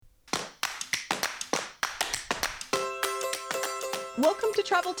Welcome to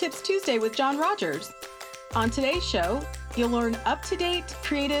Travel Tips Tuesday with John Rogers. On today's show, you'll learn up-to-date,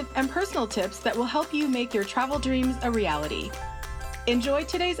 creative, and personal tips that will help you make your travel dreams a reality. Enjoy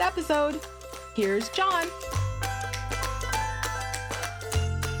today's episode. Here's John.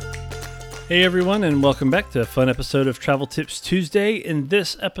 Hey everyone, and welcome back to a fun episode of Travel Tips Tuesday. In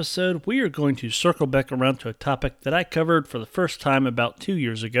this episode, we are going to circle back around to a topic that I covered for the first time about 2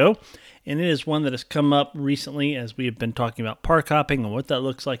 years ago, and it is one that has come up recently as we have been talking about park hopping and what that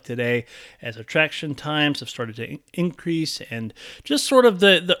looks like today as attraction times have started to increase and just sort of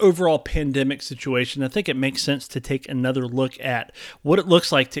the overall pandemic situation. I think it makes sense to take another look at what it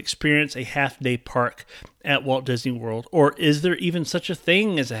looks like to experience a half-day park at Walt Disney World, or is there even such a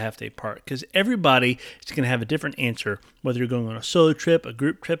thing as a half-day park? Because everybody is going to have a different answer, whether you're going on a solo trip, a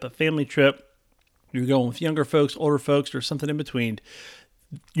group trip, a family trip, you're going with younger folks, older folks, or something in between.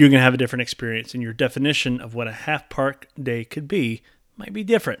 You're going to have a different experience, and your definition of what a half-park day could be might be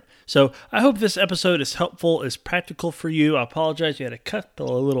different. So I hope this episode is helpful, is practical for you. I apologize, you had a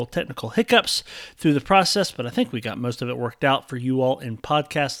couple of little technical hiccups through the process, but I think we got most of it worked out for you all in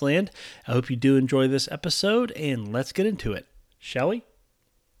podcast land. I hope you do enjoy this episode, and let's get into it, shall we?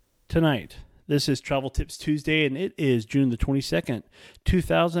 Tonight, this is Travel Tips Tuesday, and it is June the 22nd,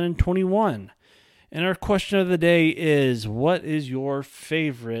 2021. And our question of the day is, what is your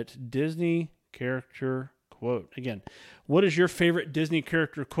favorite Disney character quote? Again, what is your favorite Disney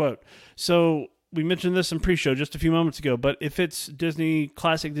character quote? So we mentioned this in pre-show just a few moments ago, but if it's Disney,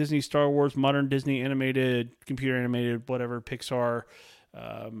 classic Disney, Star Wars, modern Disney, animated, computer animated, whatever, Pixar,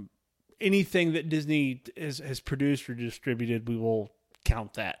 anything that Disney has produced or distributed, we will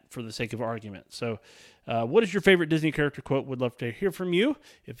count that for the sake of argument. So what is your favorite Disney character quote? Would love to hear from you.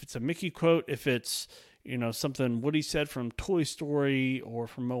 If it's a Mickey quote, if it's, something Woody said from Toy Story or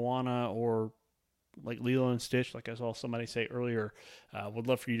from Moana or like Lilo and Stitch, like I saw somebody say earlier, would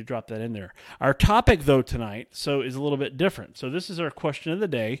love for you to drop that in there. Our topic, though, tonight, is a little bit different. So this is our question of the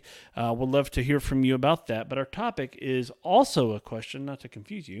day. Would love to hear from you about that. But our topic is also a question, not to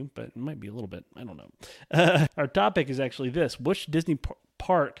confuse you, but it might be a little bit, I don't know. Our topic is actually this: which Disney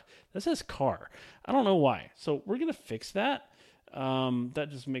park, that says car. I don't know why. So we're going to fix that. That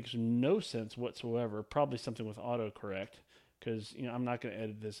just makes no sense whatsoever. Probably something with autocorrect. Because I'm not going to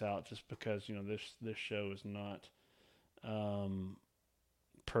edit this out just because this show is not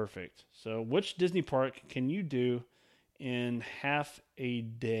perfect. So, which Disney park can you do in half a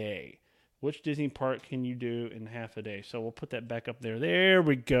day? Which Disney park can you do in half a day? So we'll put that back up there. There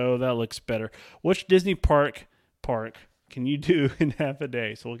we go. That looks better. Which Disney park can you do in half a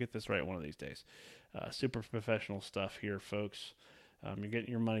day? So we'll get this right one of these days. Super professional stuff here, folks. You're getting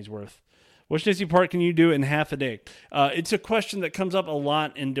your money's worth. Which Disney park can you do in half a day? It's a question that comes up a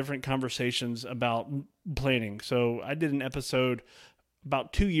lot in different conversations about planning. So I did an episode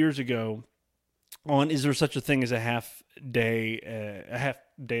about 2 years ago on, is there such a thing as a half day at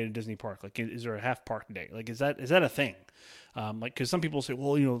a Disney park? Like, is there a half park day? Like, is that a thing? Because some people say,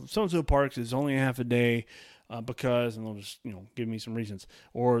 well, so-and-so parks is only a half a day. Because, and they'll just, give me some reasons.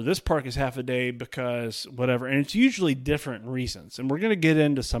 Or this park is half a day because whatever. And it's usually different reasons. And we're going to get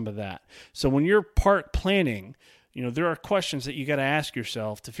into some of that. So when you're park planning, there are questions that you got to ask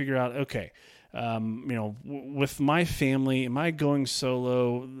yourself to figure out, okay, with my family, am I going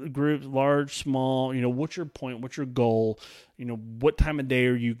solo, group, large, small, what's your point? What's your goal? What time of day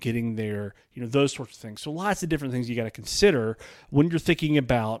are you getting there? Those sorts of things. So lots of different things you got to consider when you're thinking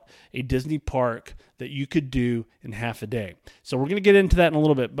about a Disney park that you could do in half a day. So we're going to get into that in a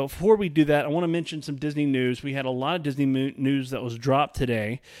little bit. But before we do that, I want to mention some Disney news. We had a lot of Disney news that was dropped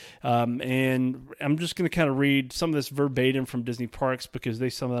today. And I'm just going to kind of read some of this verbatim from Disney Parks because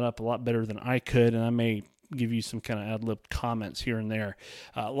they sum that up a lot better than I could. And I may give you some kind of ad-lib comments here and there.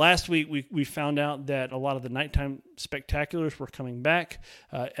 Last week, we found out that a lot of the nighttime spectaculars were coming back.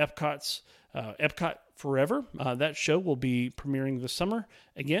 Epcot Forever, that show will be premiering this summer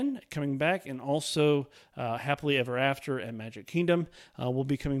again, coming back, and also Happily Ever After at Magic Kingdom will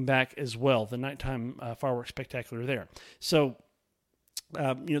be coming back as well, the nighttime fireworks spectacular there. So,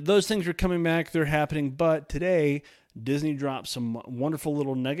 those things are coming back, they're happening, but today Disney dropped some wonderful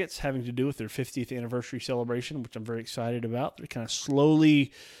little nuggets having to do with their 50th anniversary celebration, which I'm very excited about. They're kind of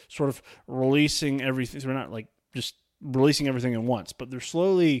slowly sort of releasing everything. So we're not like just releasing everything at once, but they're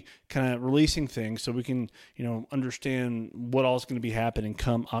slowly kind of releasing things so we can, understand what all is going to be happening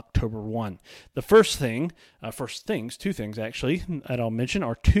come October 1. The two things actually, that I'll mention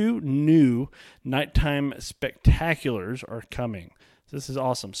are 2 new nighttime spectaculars are coming. So this is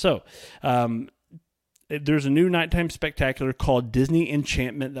awesome. So, there's a new nighttime spectacular called Disney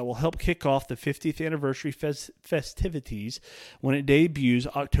Enchantment that will help kick off the 50th anniversary festivities when it debuts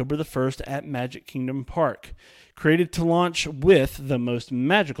October the 1st at Magic Kingdom Park. Created to launch with the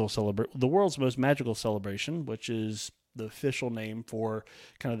world's most magical celebration, which is the official name for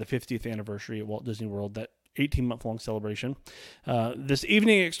kind of the 50th anniversary at Walt Disney World, that 18-month-long celebration. This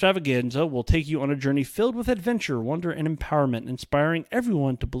evening extravaganza will take you on a journey filled with adventure, wonder, and empowerment, inspiring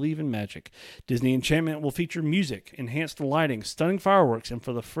everyone to believe in magic. Disney Enchantment will feature music, enhanced lighting, stunning fireworks, and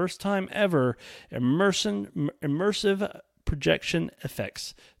for the first time ever, immersive projection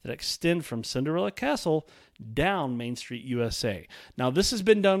effects that extend from Cinderella Castle down Main Street, USA. Now, this has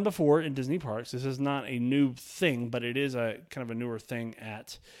been done before in Disney parks. This is not a new thing, but it is a kind of a newer thing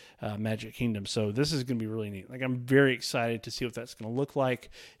at Magic Kingdom. So this is going to be really neat. Like, I'm very excited to see what that's going to look like.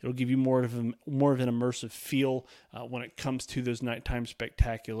 It'll give you more of an immersive feel when it comes to those nighttime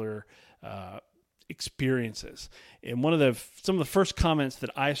spectacular experiences. And some of the first comments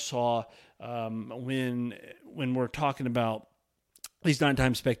that I saw when we're talking about these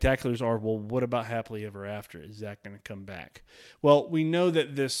nighttime spectaculars are, well, what about Happily Ever After? Is that going to come back? Well, we know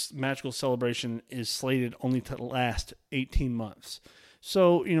that this magical celebration is slated only to last 18 months.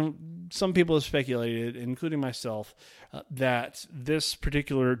 So, some people have speculated, including myself, that this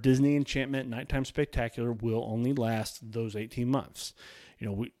particular Disney Enchantment Nighttime Spectacular will only last those 18 months.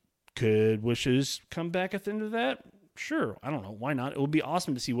 Could Wishes come back at the end of that? Sure. I don't know. Why not? It would be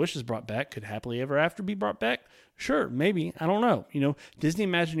awesome to see Wishes brought back. Could Happily Ever After be brought back? Sure. Maybe. I don't know. Disney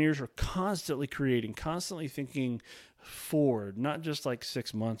Imagineers are constantly creating, constantly thinking forward, not just like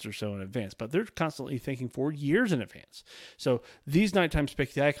 6 months or so in advance, but they're constantly thinking forward years in advance. So these nighttime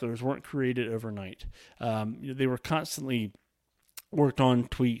spectaculars weren't created overnight. They were constantly worked on,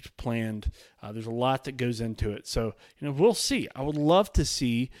 tweaked, planned. There's a lot that goes into it. So, we'll see. I would love to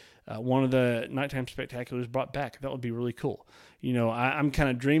see one of the nighttime spectaculars brought back. That would be really cool. I'm kind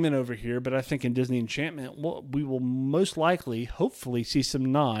of dreaming over here, but I think in Disney Enchantment, we will most likely, hopefully, see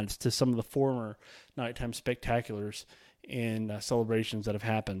some nods to some of the former nighttime spectaculars and celebrations that have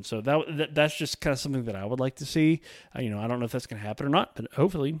happened. So that's just kind of something that I would like to see. I don't know if that's going to happen or not, but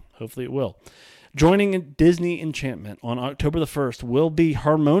hopefully it will. Joining Disney Enchantment on October the 1st will be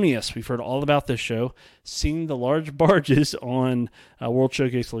Harmonious. We've heard all about this show, seen the large barges on World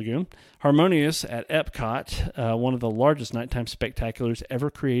Showcase Lagoon. Harmonious at Epcot, one of the largest nighttime spectaculars ever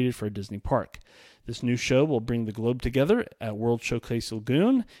created for a Disney park. This new show will bring the globe together at World Showcase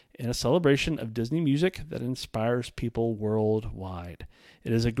Lagoon in a celebration of Disney music that inspires people worldwide.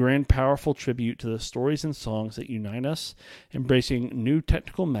 It is a grand, powerful tribute to the stories and songs that unite us, embracing new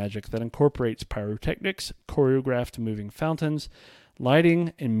technical magic that incorporates pyrotechnics, choreographed moving fountains,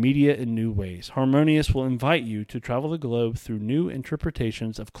 lighting, and media in new ways. Harmonious will invite you to travel the globe through new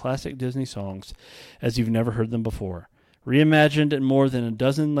interpretations of classic Disney songs as you've never heard them before. Reimagined in more than a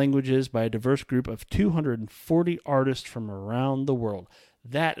dozen languages by a diverse group of 240 artists from around the world.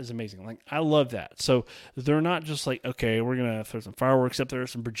 That is amazing. Like, I love that. So they're not just like, okay, we're going to throw some fireworks up there,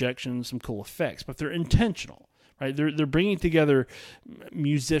 some projections, some cool effects, but they're intentional, right? They're bringing together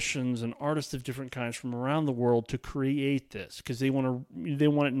musicians and artists of different kinds from around the world to create this, because they want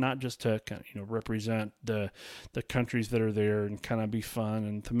it not just to kind of, represent the countries that are there and kind of be fun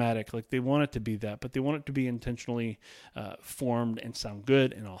and thematic. Like, they want it to be that, but they want it to be intentionally formed and sound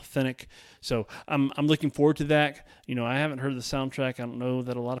good and authentic. So I'm looking forward to that. I haven't heard the soundtrack. I don't know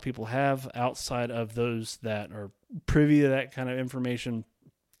that a lot of people have, outside of those that are privy to that kind of information,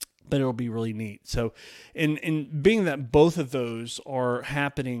 but it'll be really neat. So, in being that both of those are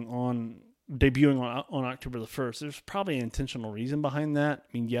debuting on October the 1st, there's probably an intentional reason behind that. I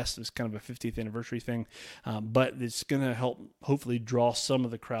mean, yes, it's kind of a 50th anniversary thing, but it's going to help hopefully draw some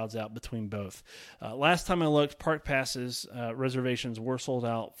of the crowds out between both. Last time I looked, Park Passes reservations were sold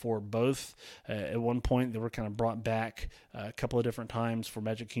out for both. At one point, they were kind of brought back a couple of different times for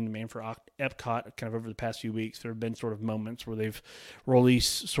Magic Kingdom and for Epcot. Kind of over the past few weeks, there have been sort of moments where they've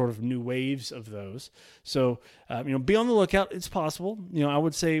released sort of new waves of those. So, be on the lookout. It's possible. I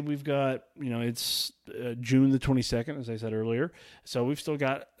would say we've got, it's June the 22nd, as I said earlier. So we've still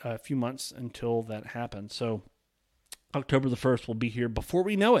got a few months until that happens. So October the 1st will be here before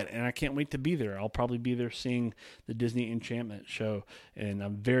we know it, and I can't wait to be there. I'll probably be there seeing the Disney Enchantment show, and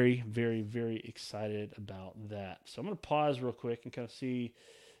I'm very, very, very excited about that. So I'm going to pause real quick and kind of see.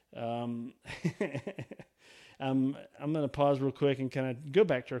 I'm going to pause real quick and kind of go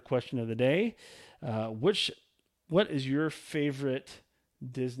back to our question of the day. What is your favorite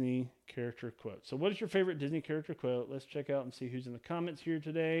Disney character quote? So what is your favorite Disney character quote? Let's check out and see who's in the comments here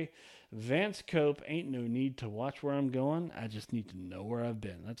today. Vance Cope, ain't no need to watch where I'm going. I just need to know where I've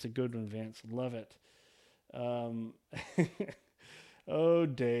been. That's a good one, Vance. Love it. Um, oh,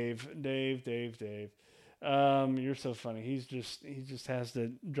 Dave. You're so funny. He just has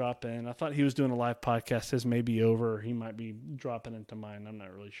to drop in. I thought he was doing a live podcast. His may be over. He might be dropping into mine. I'm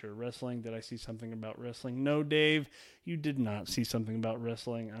not really sure. Wrestling. Did I see something about wrestling? No, Dave, you did not see something about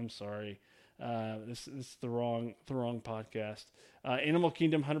wrestling. I'm sorry. This is the wrong podcast. Animal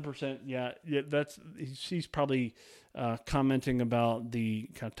Kingdom, 100%. Yeah. He's probably commenting about the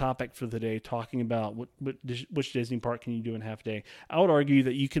kind of topic for the day, talking about which Disney park can you do in half a day. I would argue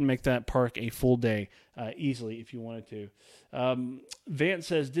that you can make that park a full day easily if you wanted to. Vance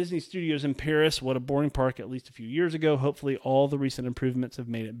says Disney Studios in Paris, what a boring park at least a few years ago. Hopefully all the recent improvements have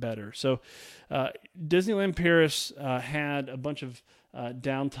made it better. So Disneyland Paris had a bunch of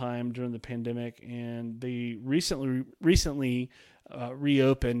downtime during the pandemic, and they recently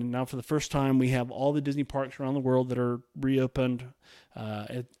reopened. And now for the first time, we have all the Disney parks around the world that are reopened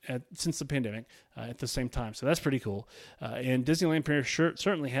since the pandemic at the same time. So that's pretty cool. And Disneyland Paris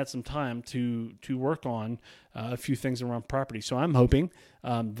certainly had some time to work on a few things around property. So I'm hoping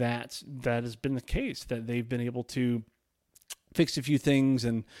that has been the case, that they've been able to fix a few things,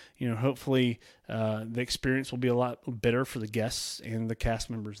 and hopefully the experience will be a lot better for the guests and the cast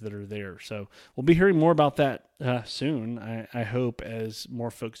members that are there. So we'll be hearing more about that soon, I hope, as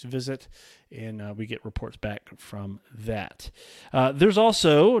more folks visit and we get reports back from that. There's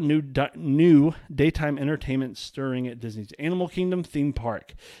also new daytime entertainment stirring at Disney's Animal Kingdom theme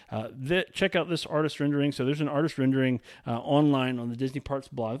park. Check out this artist rendering. So there's an artist rendering online on the Disney Parks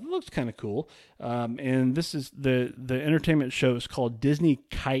blog. It looks kind of cool. And this is the entertainment show is called Disney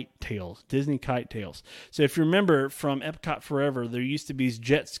Kite Tales. Disney Kite Tales. So if you remember from Epcot Forever, there used to be these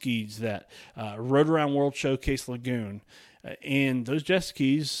jet skis that rode around World Showcase Lagoon. And those jet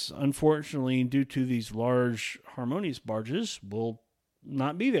skis, unfortunately, due to these large Harmonious barges, will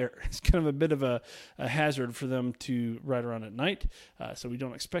not be there. It's kind of a bit of a hazard for them to ride around at night. So we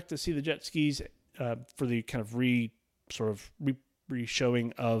don't expect to see the jet skis for the kind of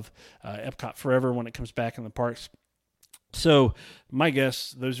re-showing of Epcot Forever when it comes back in the parks. So my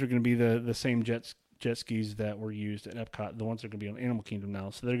guess, those are going to be the same jet skis that were used at Epcot, the ones that are going to be on Animal Kingdom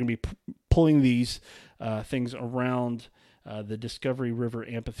now. So they're going to be pulling these things around the Discovery River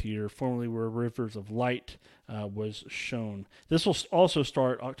Amphitheater, formerly where Rivers of Light was shown. This will also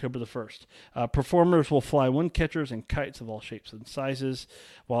start October the 1st. Performers will fly wind catchers and kites of all shapes and sizes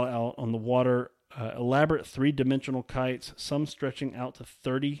while out on the water. Elaborate three-dimensional kites, some stretching out to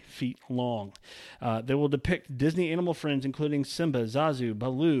 30 feet long. They will depict Disney animal friends, including Simba, Zazu,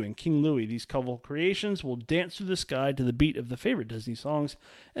 Baloo, and King Louie. These colorful creations will dance through the sky to the beat of the favorite Disney songs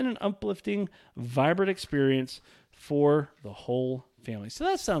in an uplifting, vibrant experience for the whole family. So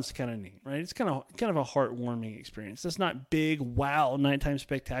that sounds kind of neat, right? It's kind of a heartwarming experience. It's not big, wow, nighttime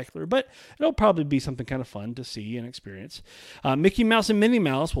spectacular, but it'll probably be something kind of fun to see and experience. Mickey Mouse and Minnie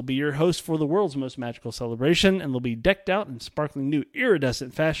Mouse will be your hosts for the world's most magical celebration, and they'll be decked out in sparkling new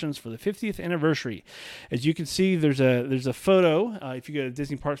iridescent fashions for the 50th anniversary. As you can see, there's a photo, if you go to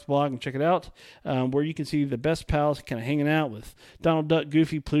Disney Parks blog and check it out, where you can see the best pals kind of hanging out with Donald Duck,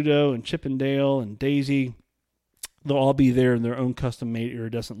 Goofy, Pluto, and Chip and Dale, and Daisy. They'll all be there in their own custom-made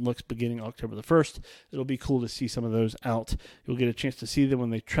iridescent looks beginning October the 1st. It'll be cool to see some of those out. You'll get a chance to see them when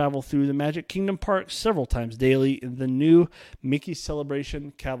they travel through the Magic Kingdom Park several times daily in the new Mickey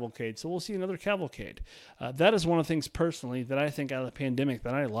Celebration Cavalcade. So we'll see another cavalcade. That is one of the things personally that I think out of the pandemic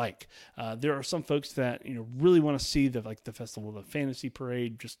that I like. There are some folks that really want to see the Festival of the Fantasy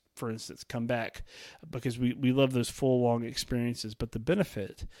Parade, just for instance, come back because we love those full long experiences. But the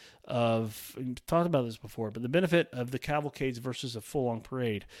benefit of, we've talked about this before, but the benefit of the cavalcades versus a full-on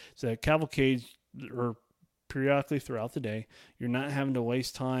parade. So cavalcades are periodically throughout the day. You're not having to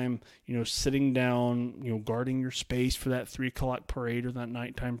waste time, sitting down, guarding your space for that 3:00 parade or that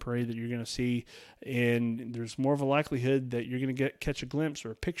nighttime parade that you're going to see. And there's more of a likelihood that you're going to catch a glimpse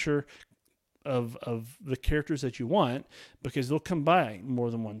or a picture of the characters that you want, because they'll come by more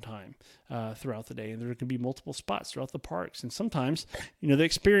than one time throughout the day, and there can be multiple spots throughout the parks. And sometimes, the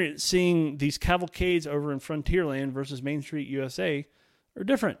experience seeing these cavalcades over in Frontierland versus Main Street USA are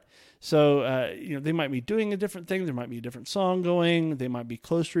different. So, they might be doing a different thing. There might be a different song going. They might be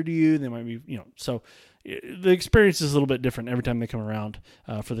closer to you. They might be, so the experience is a little bit different every time they come around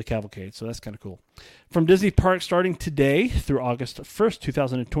for the cavalcade. So that's kind of cool. From Disney Parks, starting today through August 1st,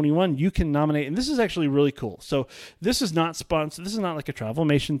 2021, you can nominate, and this is actually really cool. So this is not sponsored. This is not like a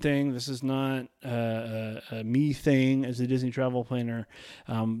Travelmation thing. This is not a me thing as a Disney travel planner.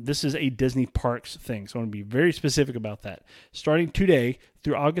 This is a Disney Parks thing. So I want to be very specific about that. Starting today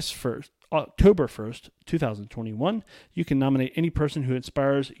through August 1st, October 1st, 2021. You can nominate any person who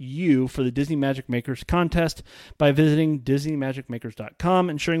inspires you for the Disney Magic Makers contest by visiting DisneyMagicMakers.com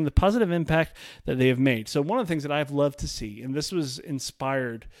and sharing the positive impact that they have made. So one of the things that I've loved to see, and this was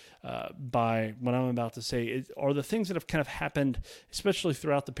inspired by what I'm about to say, are the things that have kind of happened, especially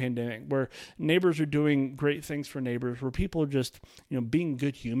throughout the pandemic, where neighbors are doing great things for neighbors, where people are just, being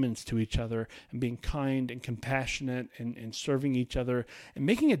good humans to each other and being kind and compassionate and serving each other and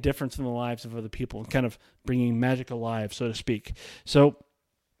making a difference in the lives of other people and kind of bringing magic alive, so to speak. So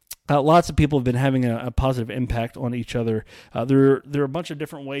lots of people have been having a positive impact on each other. There are a bunch of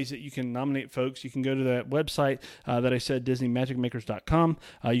different ways that you can nominate folks. You can go to that website that I said, DisneyMagicMakers.com.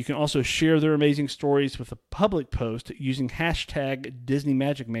 You can also share their amazing stories with a public post using hashtag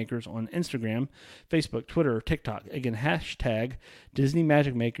DisneyMagicMakers on Instagram, Facebook, Twitter, or TikTok. Again, hashtag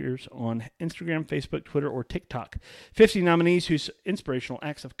DisneyMagicMakers on Instagram, Facebook, Twitter, or TikTok. 50 nominees whose inspirational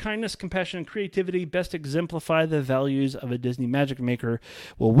acts of kindness, compassion, and creativity best exemplify the values of a Disney Magic Maker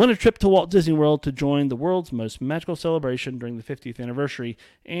will win a trip to Walt Disney World to join the world's most magical celebration during the 50th anniversary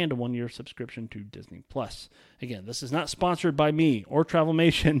and a 1-year subscription to Disney+. Again, this is not sponsored by me or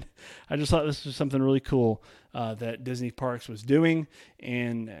Travelmation. I just thought this was something really cool that Disney Parks was doing,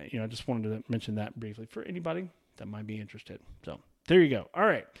 and I just wanted to mention that briefly for anybody that might be interested. So there you go. All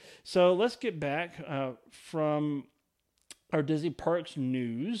right, so let's get back from our Disney Parks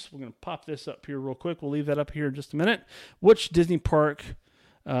news. We're going to pop this up here real quick. We'll leave that up here in just a minute. Which Disney park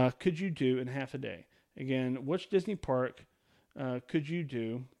could you do in half a day? Again, which Disney park could you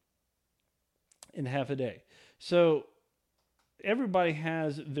do in half a day? So everybody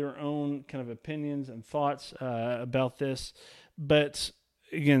has their own kind of opinions and thoughts about this, but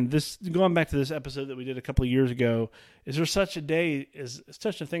again, going back to this episode that we did a couple of years ago, is there such a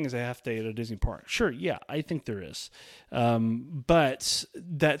thing as a half day at a Disney park? Sure, yeah, I think there is. But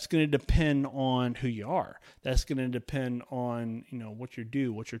that's going to depend on who you are. That's going to depend on, what you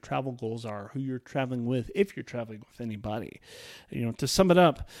do, what your travel goals are, who you're traveling with, if you're traveling with anybody. To sum it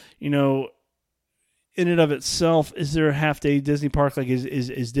up, in and of itself, is there a half-day Disney park? Like,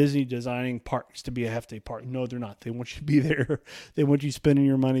 is Disney designing parks to be a half-day park? No, they're not. They want you to be there. They want you spending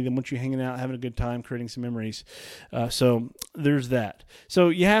your money. They want you hanging out, having a good time, creating some memories. So there's that. So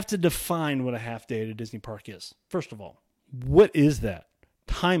you have to define what a half-day at a Disney park is. First of all, what is that?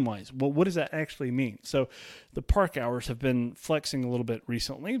 Time-wise, what does that actually mean? So the park hours have been flexing a little bit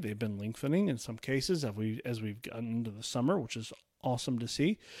recently. They've been lengthening in some cases as we've gotten into the summer, which is awesome to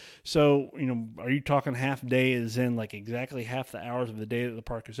see. So, are you talking half day is in like exactly half the hours of the day that the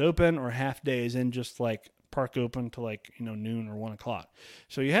park is open, or half day is in just like park open to noon or 1 o'clock?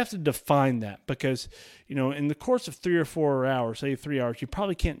 So you have to define that, because, in the course of 3 or 4 hours, say 3 hours, you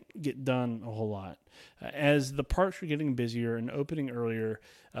probably can't get done a whole lot. As the parks are getting busier and opening earlier,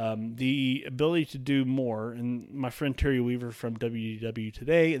 the ability to do more, and my friend Terry Weaver from WDW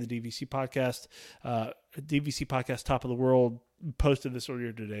Today and the DVC podcast Top of the World posted this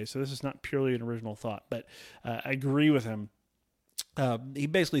earlier today. So this is not purely an original thought, but I agree with him. He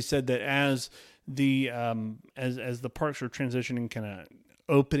basically said that as the parks are transitioning, kind of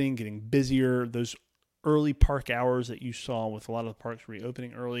opening, getting busier, those early park hours that you saw with a lot of the parks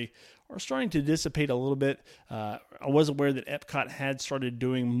reopening early are starting to dissipate a little bit. I was aware that Epcot had started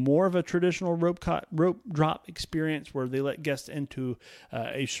doing more of a traditional rope drop experience, where they let guests into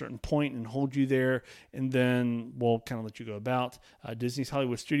a certain point and hold you there, and then we'll kind of let you go about. Disney's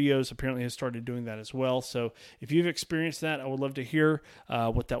Hollywood Studios apparently has started doing that as well. So if you've experienced that, I would love to hear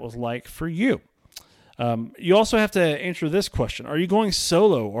what that was like for you. You also have to answer this question. Are you going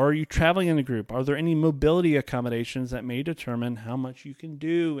solo, or are you traveling in a group? Are there any mobility accommodations that may determine how much you can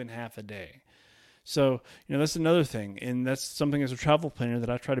do in half a day? So, that's another thing. And that's something as a travel planner that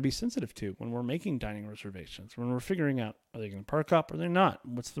I try to be sensitive to when we're making dining reservations, when we're figuring out, are they going to park up or they're not?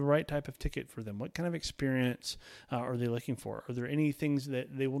 What's the right type of ticket for them? What kind of experience are they looking for? Are there any things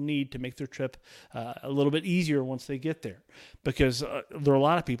that they will need to make their trip a little bit easier once they get there? Because there are a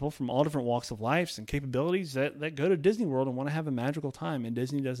lot of people from all different walks of life and capabilities that go to Disney World and want to have a magical time, and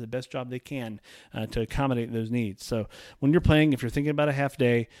Disney does the best job they can to accommodate those needs. So when you're planning, if you're thinking about a half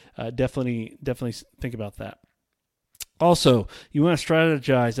day, definitely think about that. Also, you want to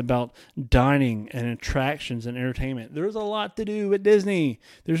strategize about dining and attractions and entertainment. There's a lot to do at Disney.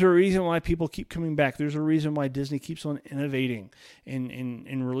 There's a reason why people keep coming back. There's a reason why Disney keeps on innovating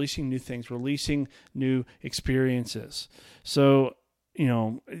and releasing new things, releasing new experiences. So,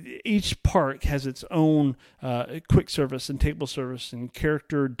 each park has its own quick service and table service and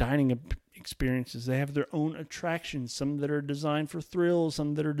character dining experiences. They have their own attractions, some that are designed for thrills,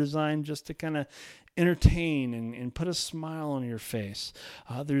 some that are designed just to kind of entertain and put a smile on your face.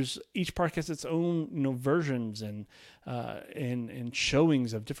 There's each park has its own versions and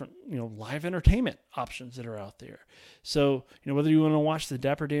showings of different live entertainment options that are out there. So whether you want to watch the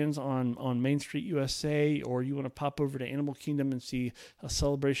Dapper Dans on Main Street USA, or you want to pop over to Animal Kingdom and see a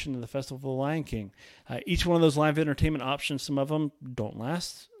celebration of the Festival of the Lion King, each one of those live entertainment options, some of them don't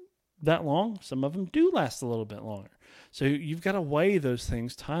last that long, some of them do last a little bit longer. So you've got to weigh those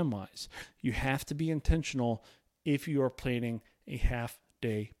things time-wise. You have to be intentional if you are planning a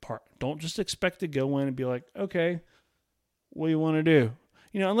half-day park. Don't just expect to go in and be like, okay, what do you want to do?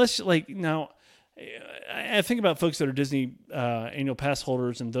 Unless now, I think about folks that are Disney annual pass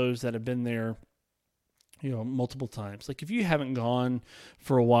holders and those that have been there multiple times. Like if you haven't gone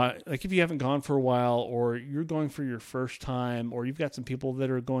for a while, or you're going for your first time, or you've got some people that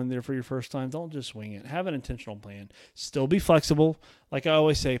are going there for your first time, don't just wing it. Have an intentional plan. Still be flexible. Like I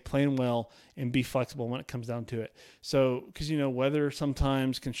always say, plan well and be flexible when it comes down to it. So, because weather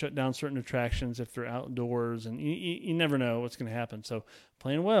sometimes can shut down certain attractions if they're outdoors, and you never know what's going to happen. So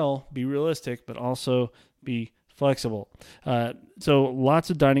plan well, be realistic, but also be flexible. So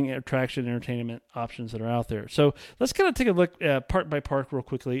lots of dining, attraction, entertainment options that are out there. So let's kind of take a look park by park real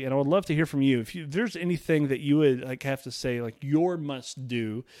quickly, and I would love to hear from you. If there's anything that you would have to say, like your must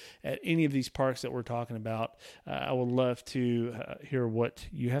do at any of these parks that we're talking about, I would love to hear what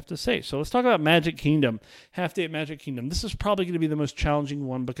you have to say. So let's talk about Magic Kingdom. Half day at Magic Kingdom. This is probably going to be the most challenging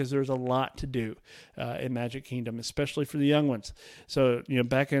one because there's a lot to do in Magic Kingdom, especially for the young ones. So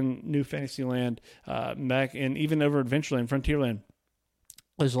back in New Fantasyland, back in even over Adventureland, Frontierland,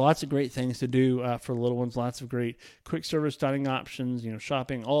 there's lots of great things to do for the little ones. Lots of great quick service dining options,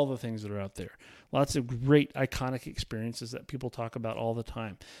 shopping, all the things that are out there. Lots of great iconic experiences that people talk about all the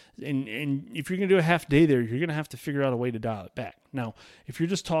time. And if you're going to do a half day there, you're going to have to figure out a way to dial it back. Now, if you're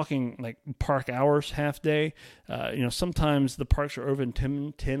just talking like park hours, half day, sometimes the parks are over in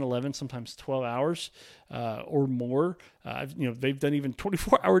 10, 11, sometimes 12 hours or more. They've done even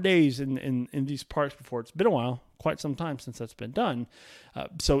 24-hour days in these parks before. It's been a while, quite some time since that's been done.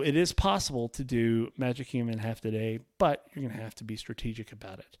 So it is possible to do Magic Kingdom in half the day, but you're going to have to be strategic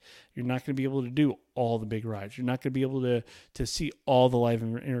about it. You're not going to be able to do all the big rides. You're not going to be able to see all the live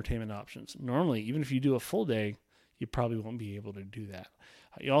entertainment options. Normally, even if you do a full day, you probably won't be able to do that.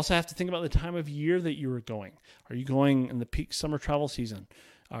 You also have to think about the time of year that you are going. Are you going in the peak summer travel season?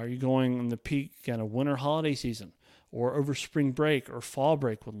 Are you going in the peak kind of winter holiday season, or over spring break or fall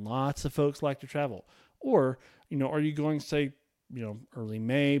break when lots of folks like to travel? Or, are you going, say, early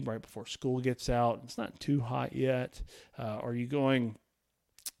May, right before school gets out? It's not too hot yet. Are you going,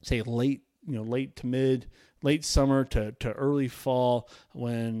 say, late summer to early fall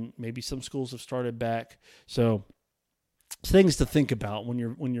when maybe some schools have started back? So things to think about when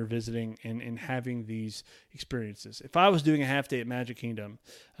you're visiting and having these experiences. If I was doing a half day at Magic Kingdom,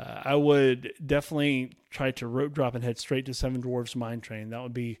 I would definitely try to rope drop and head straight to Seven Dwarfs Mine Train. That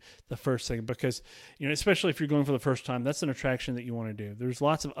would be the first thing, because especially if you're going for the first time, that's an attraction that you want to do. There's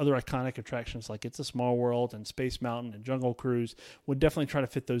lots of other iconic attractions like It's a Small World and Space Mountain and Jungle Cruise. Would definitely try to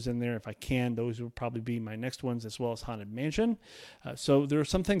fit those in there if I can. Those would probably be my next ones, as well as Haunted Mansion. So there are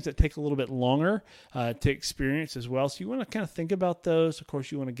some things that take a little bit longer to experience as well. So you want to kind of think about those. Of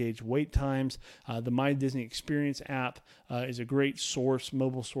course, you want to gauge wait times. The My Disney Experience app is a great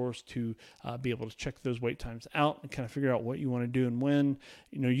mobile source to be able to check those wait times out and kind of figure out what you want to do and when.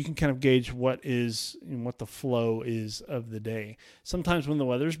 You can kind of gauge what the flow is of the day. Sometimes when the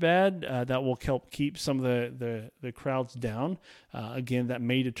weather's bad, that will help keep some of the crowds down. Again, that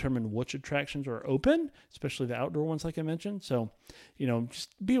may determine which attractions are open, especially the outdoor ones like I mentioned. So,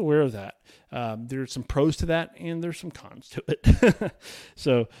 just be aware of that. There's some pros to that and there's some cons to it.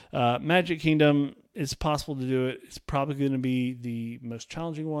 So Magic Kingdom, it's possible to do it. It's probably going to be the most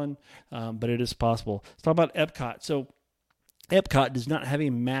challenging one, but it is possible. Let's talk about Epcot. So Epcot does not have a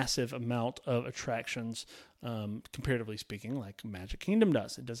massive amount of attractions, comparatively speaking, like Magic Kingdom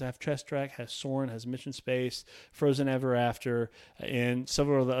does. It does have Test Track, has Soarin', has Mission Space, Frozen Ever After, and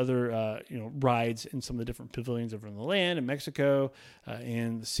several of the other rides in some of the different pavilions over in the land, in Mexico,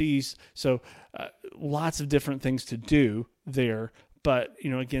 and the seas. So lots of different things to do there. But,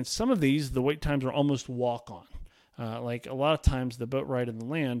 again, some of these, the wait times are almost walk-on. Like a lot of times the boat ride in the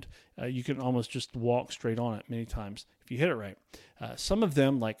land, you can almost just walk straight on it many times if you hit it right. Some of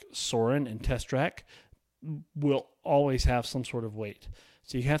them, like Soarin' and Test Track, will always have some sort of wait.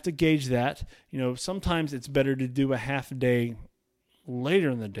 So you have to gauge that. Sometimes it's better to do a half day later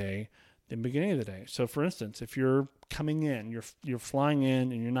in the day the beginning of the day. So for instance, if you're coming in, you're flying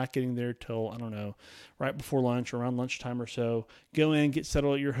in and you're not getting there till, I don't know, right before lunch or around lunchtime or so, go in, get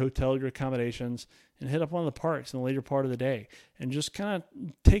settled at your hotel, your accommodations, and hit up one of the parks in the later part of the day and just kind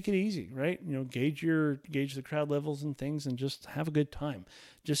of take it easy, right? Gauge the crowd levels and things and just have a good time.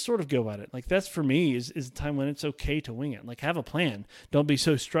 Just sort of go at it. Like that's for me is a time when it's okay to wing it. Like have a plan. Don't be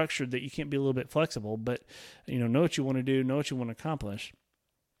so structured that you can't be a little bit flexible, but know what you want to do, know what you want to accomplish.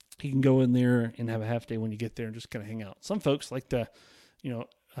 You can go in there and have a half day when you get there and just kind of hang out. Some folks like to,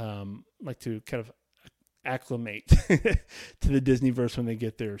 like to kind of acclimate to the Disneyverse when they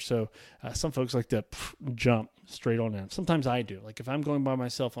get there. So some folks like to jump straight on in. Sometimes I do. Like if I'm going by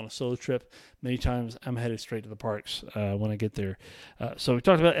myself on a solo trip, many times I'm headed straight to the parks when I get there. So we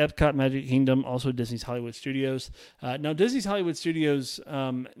talked about Epcot, Magic Kingdom, also Disney's Hollywood Studios. Now Disney's Hollywood Studios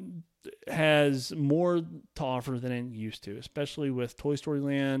has more to offer than it used to, especially with Toy Story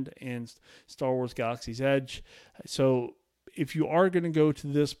Land and Star Wars Galaxy's Edge. So if you are going to go to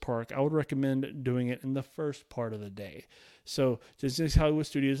this park, I would recommend doing it in the first part of the day. So Disney's Hollywood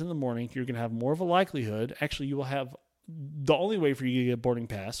Studios in the morning, you're going to have more of a likelihood. Actually, you will have the only way for you to get a boarding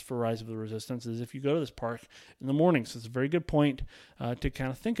pass for Rise of the Resistance is if you go to this park in the morning. So it's a very good point to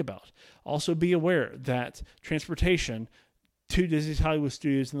kind of think about. Also be aware that transportation to Disney's Hollywood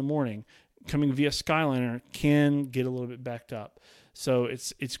Studios in the morning coming via Skyliner can get a little bit backed up. So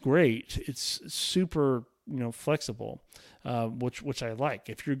it's great. It's super flexible, which I like.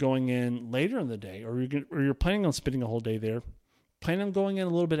 If you're going in later in the day, or you're planning on spending a whole day there, plan on going in a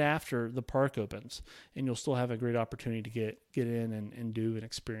little bit after the park opens, and you'll still have a great opportunity to get in and do and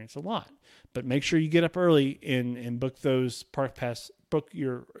experience a lot. But make sure you get up early and book those book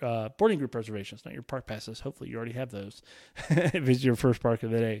your boarding group reservations, not your park passes. Hopefully you already have those if it's your first park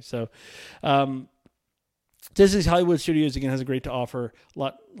of the day. So Disney's Hollywood Studios, again, has a great to offer,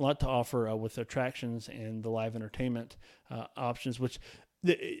 lot to offer with attractions and the live entertainment options, which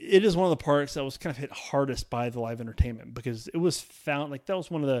it is one of the parks that was kind of hit hardest by the live entertainment because it was found, like that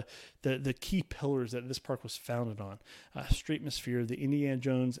was one of the key pillars that this park was founded on. Streetmosphere, the Indiana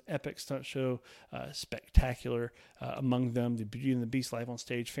Jones Epic Stunt Show, spectacular. Among them, the Beauty and the Beast live on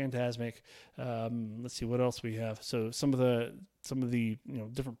stage, Fantasmic. Let's see what else we have. So some of the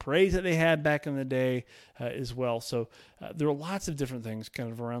different parades that they had back in the day as well. So there are lots of different things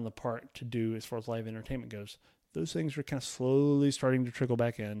kind of around the park to do as far as live entertainment goes. Those things are kind of slowly starting to trickle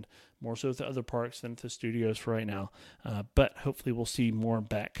back in, more so at the other parks than at the studios for right now. But hopefully we'll see more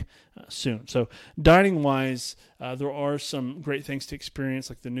back soon. So dining-wise, there are some great things to experience,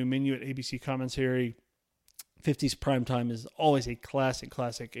 like the new menu at ABC Commissary. 50s Primetime is always a classic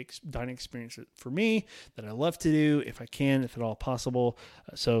dining experience for me that I love to do if I can, if at all possible.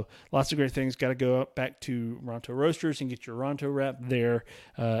 So lots of great things. Got to go back to Ronto Roasters and get your Ronto wrap there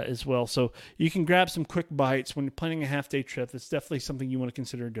as well. So you can grab some quick bites when you're planning a half-day trip. That's definitely something you want to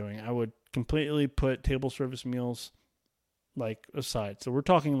consider doing. I would completely put table service meals aside. So we're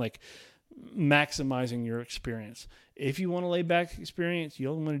talking maximizing your experience. If you want a laid-back experience, you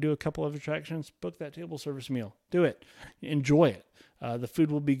only want to do a couple of attractions, book that table service meal. Do it. Enjoy it. The food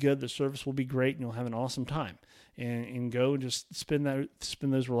will be good. The service will be great, and you'll have an awesome time. And go and just spend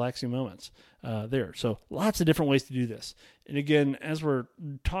those relaxing moments there. So lots of different ways to do this. And again, as we're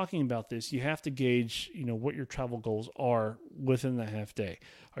talking about this, you have to gauge, what your travel goals are within the half day.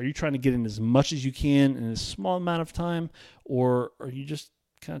 Are you trying to get in as much as you can in a small amount of time, or are you just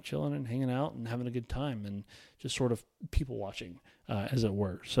kind of chilling and hanging out and having a good time and just sort of people watching, as it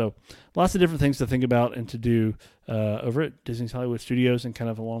were. So lots of different things to think about and to do over at Disney's Hollywood Studios and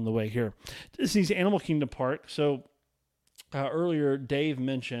kind of along the way here. Disney's Animal Kingdom Park. So earlier Dave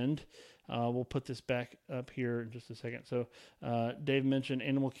mentioned, we'll put this back up here in just a second. So Dave mentioned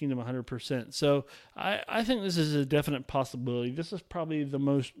Animal Kingdom 100%. So I think this is a definite possibility. This is probably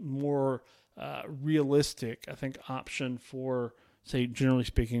the more realistic, I think, option for, say, generally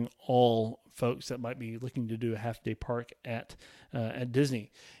speaking, all folks that might be looking to do a half-day park at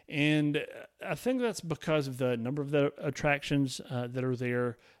Disney. And I think that's because of the number of the attractions that are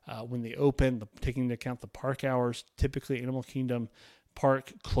there when they open, taking into account the park hours. Typically, Animal Kingdom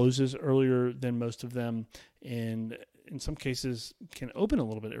Park closes earlier than most of them, and in some cases can open a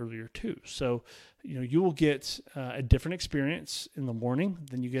little bit earlier too. So, you will get a different experience in the morning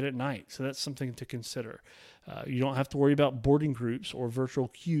than you get at night. So that's something to consider. You don't have to worry about boarding groups or virtual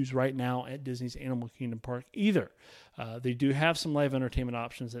queues right now at Disney's Animal Kingdom Park either. They do have some live entertainment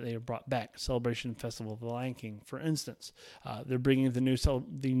options that they have brought back. Celebration Festival of the Lion King, for instance. They're bringing the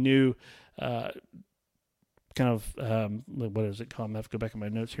new. kind of what is it called? I have to go back in my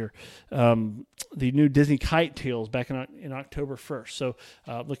notes here. The new Disney Kite Tales back in October 1st. So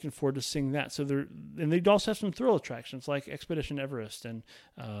looking forward to seeing that. So they also have some thrill attractions like Expedition Everest and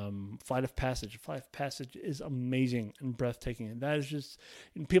Flight of Passage. Flight of Passage is amazing and breathtaking. And that is just,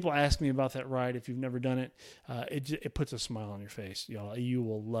 and people ask me about that ride. If you've never done it, it puts a smile on your face. Y'all, you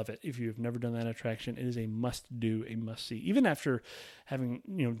will love it. If you've never done that attraction, it is a must do, a must see. Even after having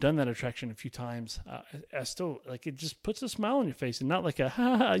done that attraction a few times, I still like it. Just puts a smile on your face, and not like a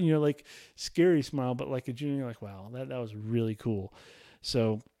like scary smile, but like a genuine like, wow, that was really cool.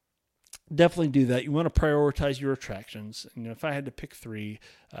 So definitely do that. You want to prioritize your attractions. If I had to pick 3,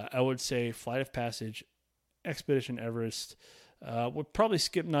 I would say Flight of Passage, Expedition Everest. Would probably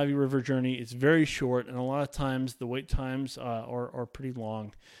skip Navi River Journey. It's very short, and a lot of times the wait times are pretty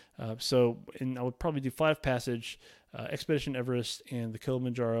long. And I would probably do Flight of Passage, Expedition Everest, and the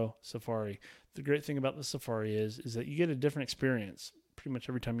Kilimanjaro Safari. The great thing about the safari is that you get a different experience pretty much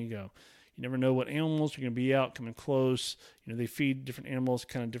every time you go. You never know what animals are going to be out coming close. They feed different animals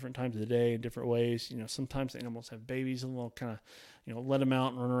kind of different times of the day in different ways. Sometimes the animals have babies and they'll kind of, let them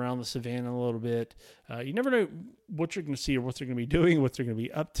out and run around the savannah a little bit. You never know what you're going to see or what they're going to be doing, what they're going to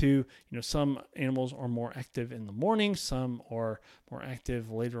be up to. Some animals are more active in the morning. Some are more active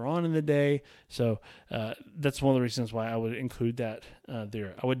later on in the day. So that's one of the reasons why I would include that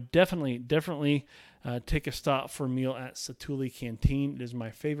there. I would definitely take a stop for a meal at Satu'li Canteen. It is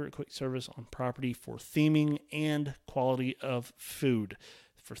my favorite quick service on property for theming and quality of food.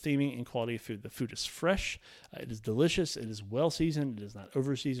 For theming and quality of food. The food is fresh. It is delicious. It is well seasoned. It is not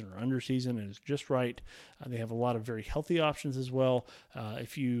over seasoned or under seasoned. It is just right. They have a lot of very healthy options as well.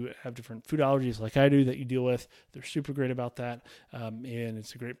 If you have different food allergies like I do that you deal with, they're super great about that. And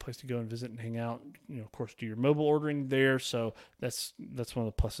it's a great place to go and visit and hang out. Of course, do your mobile ordering there. So that's one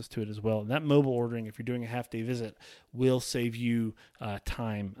of the pluses to it as well. And that mobile ordering, if you're doing a half-day visit, will save you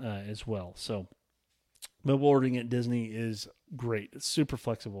time as well. So mobile ordering at Disney is great. It's super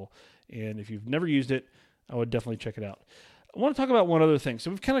flexible. And if you've never used it, I would definitely check it out. I want to talk about one other thing. So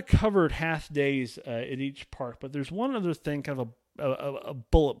we've kind of covered half days at each park, but there's one other thing, kind of a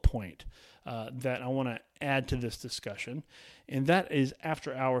bullet point that I want to add to this discussion, and that is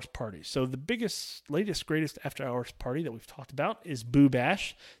after hours parties. So the biggest, latest, greatest after hours party that we've talked about is Boo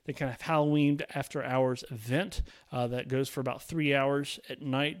Bash, the kind of Halloween after hours event that goes for about 3 hours at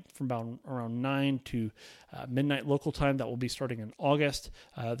night from about around 9 to midnight local time. That will be starting in August.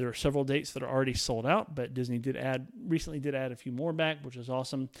 There are several dates that are already sold out, but Disney recently did add a few more back, which is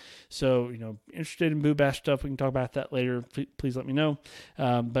awesome. So, interested in Boo Bash stuff, we can talk about that later. Please let me know.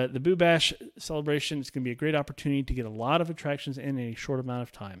 But the Boo Bash celebration is going to be a great opportunity to get a lot of attractions in a short amount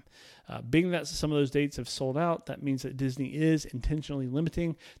of time. Being that some of those dates have sold out, that means that Disney is intentionally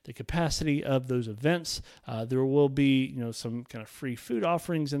limiting the capacity of those events. There will be, some kind of free food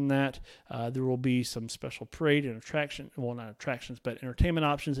offerings in that. There will be some special parade and not attractions, but entertainment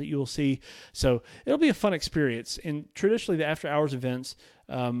options that you will see. So it'll be a fun experience. And traditionally, the after hours events,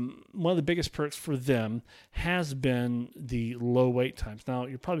 one of the biggest perks for them has been the low wait times. Now,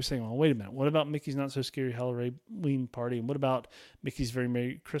 you're probably saying, well, wait a minute. What about Mickey's Not So Scary Halloween Party? And what about Mickey's Very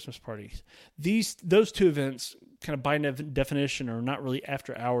Merry Christmas Party? Those two events, kind of by definition, are not really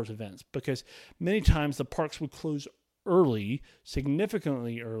after hours events, because many times the parks would close early,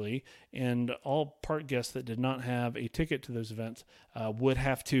 significantly early, and all park guests that did not have a ticket to those events would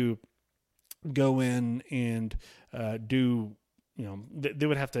have to go in and do, they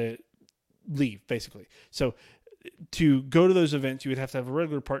would have to leave, basically. So to go to those events, you would have to have a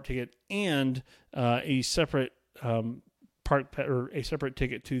regular park ticket and a separate a separate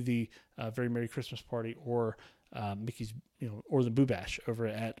ticket to the Very Merry Christmas Party or Mickey's, or the Boo Bash over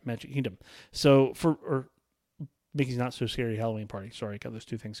at Magic Kingdom. So or Mickey's Not So Scary Halloween Party. Sorry, I got those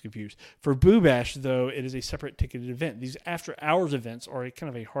two things confused. For Boo Bash, though, it is a separate ticketed event. These after hours events are a kind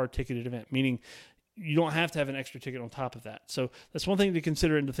of a hard ticketed event, meaning you don't have to have an extra ticket on top of that. So that's one thing to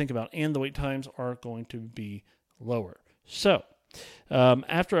consider and to think about. And the wait times are going to be lower. So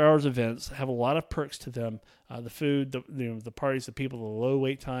after hours events have a lot of perks to them. The food, the parties, the people, the low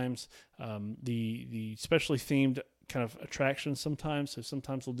wait times, the specially themed kind of attractions sometimes. So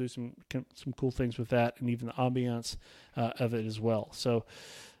sometimes we'll do some cool things with that, and even the ambiance of it as well. So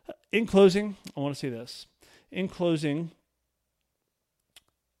in closing, I want to say this. In closing,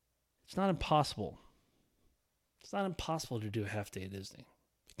 it's not impossible. It's not impossible to do a half day at Disney.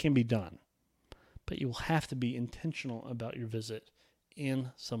 It can be done. But you will have to be intentional about your visit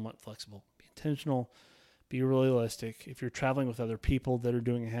and somewhat flexible. Be intentional. Be realistic. If you're traveling with other people that are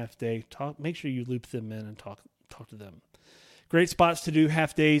doing a half day, make sure you loop them in and talk to them. great spots to do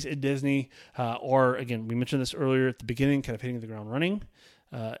half days at Disney, or again, we mentioned this earlier at the beginning, kind of hitting the ground running,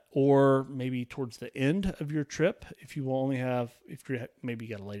 or maybe towards the end of your trip, if you maybe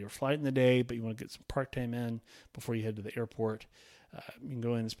you got a later flight in the day, but you want to get some park time in before you head to the airport. You can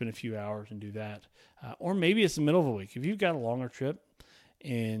go in and spend a few hours and do that. Or maybe it's the middle of the week. If you've got a longer trip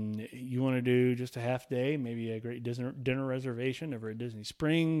and you want to do just a half day, maybe a great dinner reservation over at Disney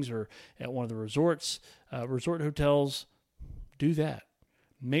Springs or at one of the resort hotels, do that.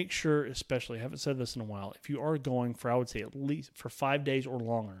 Make sure, especially, I haven't said this in a while, if you are going for, I would say at least for 5 days or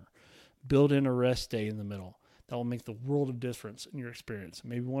longer, build in a rest day in the middle. That will make the world of difference in your experience.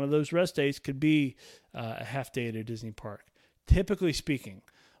 Maybe one of those rest days could be a half day at a Disney park. Typically speaking,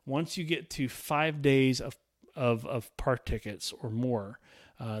 once you get to 5 days of park tickets or more,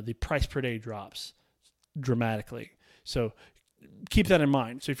 the price per day drops dramatically. So keep that in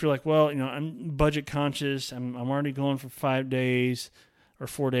mind. So if you're like, well, I'm budget conscious, I'm already going for 5 days or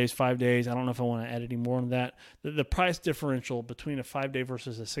 4 days, 5 days. I don't know if I want to add any more on that. The price differential between a 5 day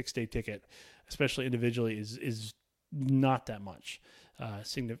versus a 6 day ticket, especially individually, is not that much.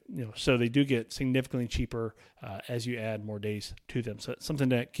 So they do get significantly cheaper as you add more days to them. So it's something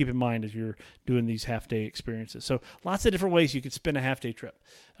to keep in mind as you're doing these half-day experiences. So lots of different ways you could spend a half-day trip.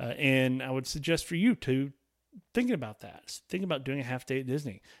 And I would suggest for you to thinking about that. Think about doing a half-day at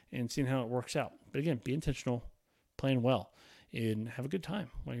Disney and seeing how it works out. But again, be intentional, plan well, and have a good time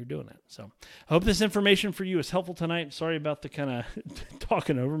while you're doing it. So I hope this information for you is helpful tonight. Sorry about the kind of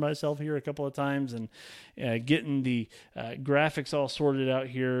talking over myself here a couple of times and getting the graphics all sorted out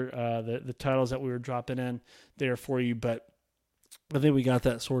here, the titles that we were dropping in there for you. But I think we got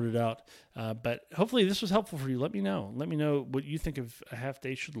that sorted out. But hopefully this was helpful for you. Let me know. Let me know what you think of a half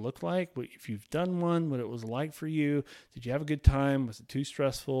day should look like. If you've done one, what it was like for you. Did you have a good time? Was it too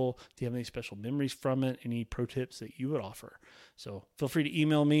stressful? Do you have any special memories from it? Any pro tips that you would offer? So feel free to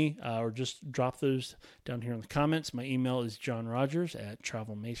email me or just drop those down here in the comments. My email is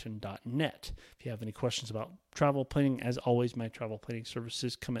johnrogers@travelmation.net. If you have any questions about travel planning, as always, my travel planning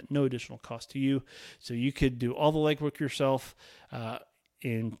services come at no additional cost to you. So you could do all the legwork yourself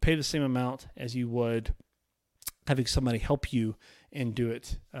and pay the same amount as you would having somebody help you and do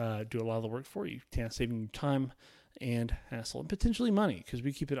a lot of the work for you, saving you time and hassle and potentially money, because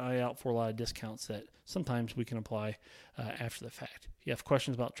we keep an eye out for a lot of discounts that sometimes we can apply after the fact. If you have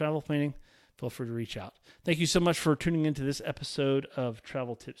questions about travel planning, feel free to reach out. Thank you so much for tuning into this episode of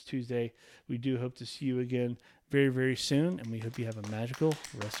Travel Tips Tuesday. We do hope to see you again very, very soon, and we hope you have a magical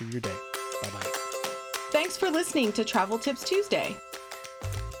rest of your day. Bye-bye. Thanks for listening to Travel Tips Tuesday.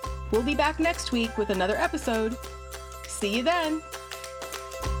 We'll be back next week with another episode. See you then.